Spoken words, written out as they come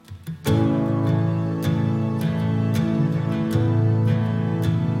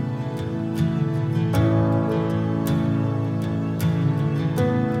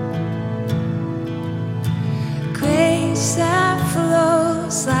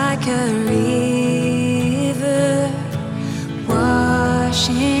like a river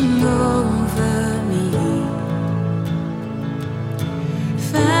washing over me.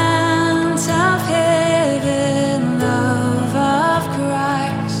 Fount of heaven, love of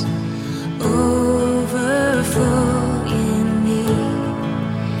Christ, overflow in me.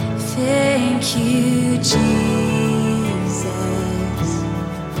 Thank you, Jesus.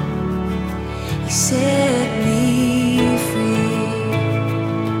 You set me free.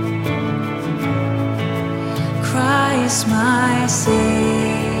 Christ, my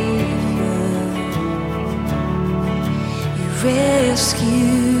Savior, you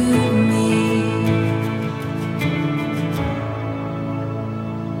rescued me.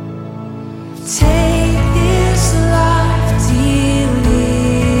 Take this life, deliver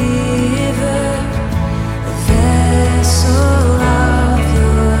a vessel of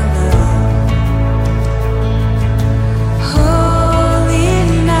your love. Holy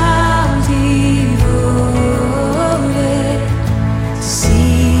now devoted to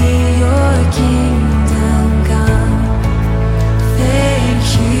see your kingdom come. Thank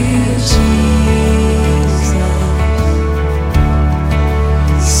you, Jesus.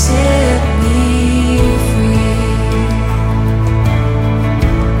 Set me free.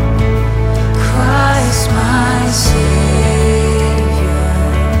 Christ, my Savior,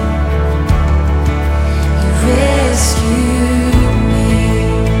 you rescued me.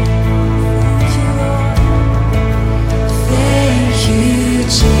 Thank you,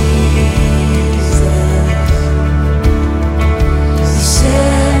 Jesus. You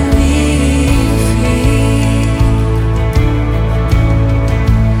set me free.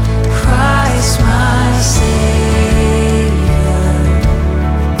 Christ, my Savior,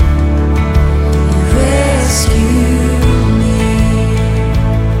 you rescued me.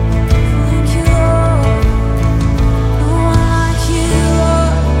 Thank you, Lord. No one like you,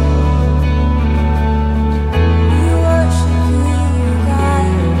 Lord. We worship you, God.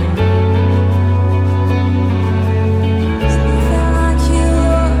 There's nothing like you,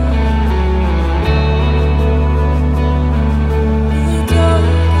 Lord. We adore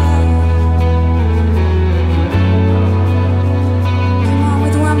you, God. Come on,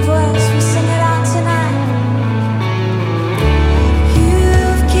 with one voice, we sing it out tonight.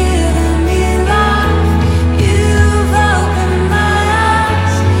 You've given me life, you've opened my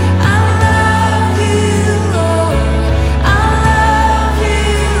eyes. I love you, Lord. I love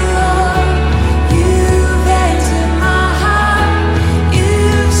you, Lord. You've entered my heart,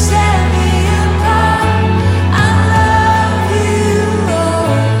 you've set me apart. I love you,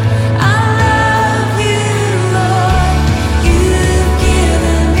 Lord. I love you, Lord. You've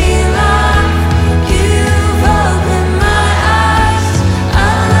given me life, you've opened my eyes.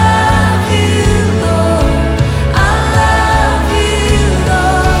 I love you, Lord. I love you,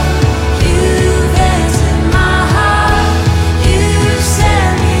 Lord. You've entered my heart, you've set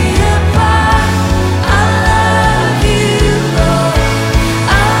me apart. I love you, Lord. I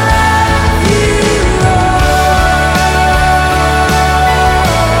love you,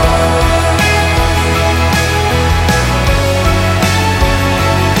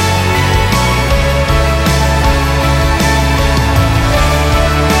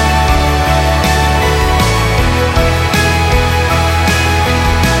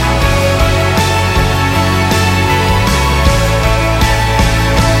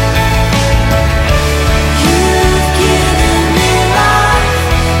 You've given me life,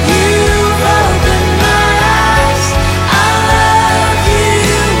 you've opened my eyes. I love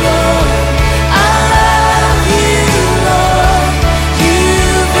you, Lord. I love you, Lord.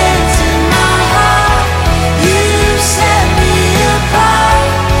 You've entered my heart, you've set me apart.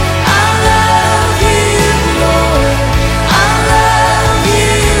 I love you, Lord. I love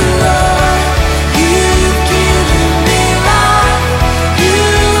you, Lord. You've given me life,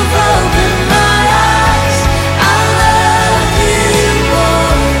 you've opened my eyes. I love you,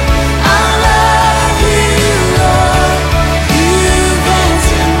 Lord. I love you, Lord. You've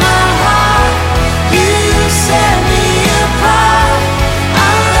entered my heart, you've set me apart. I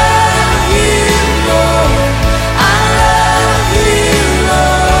love you, Lord. I love you,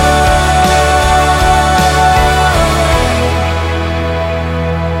 Lord.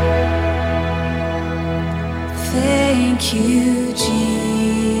 Thank you,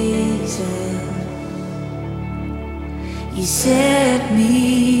 Jesus. You set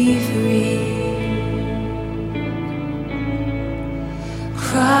me free.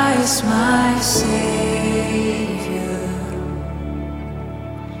 Christ, my Savior,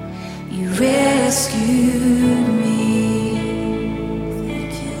 you rescued me.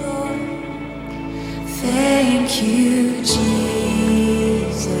 Thank you, Lord. Thank you,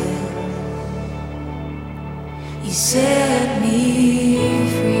 Jesus. set me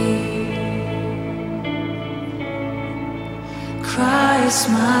free. Christ,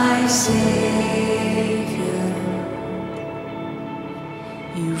 my Savior,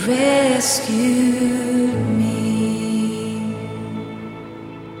 you rescued me.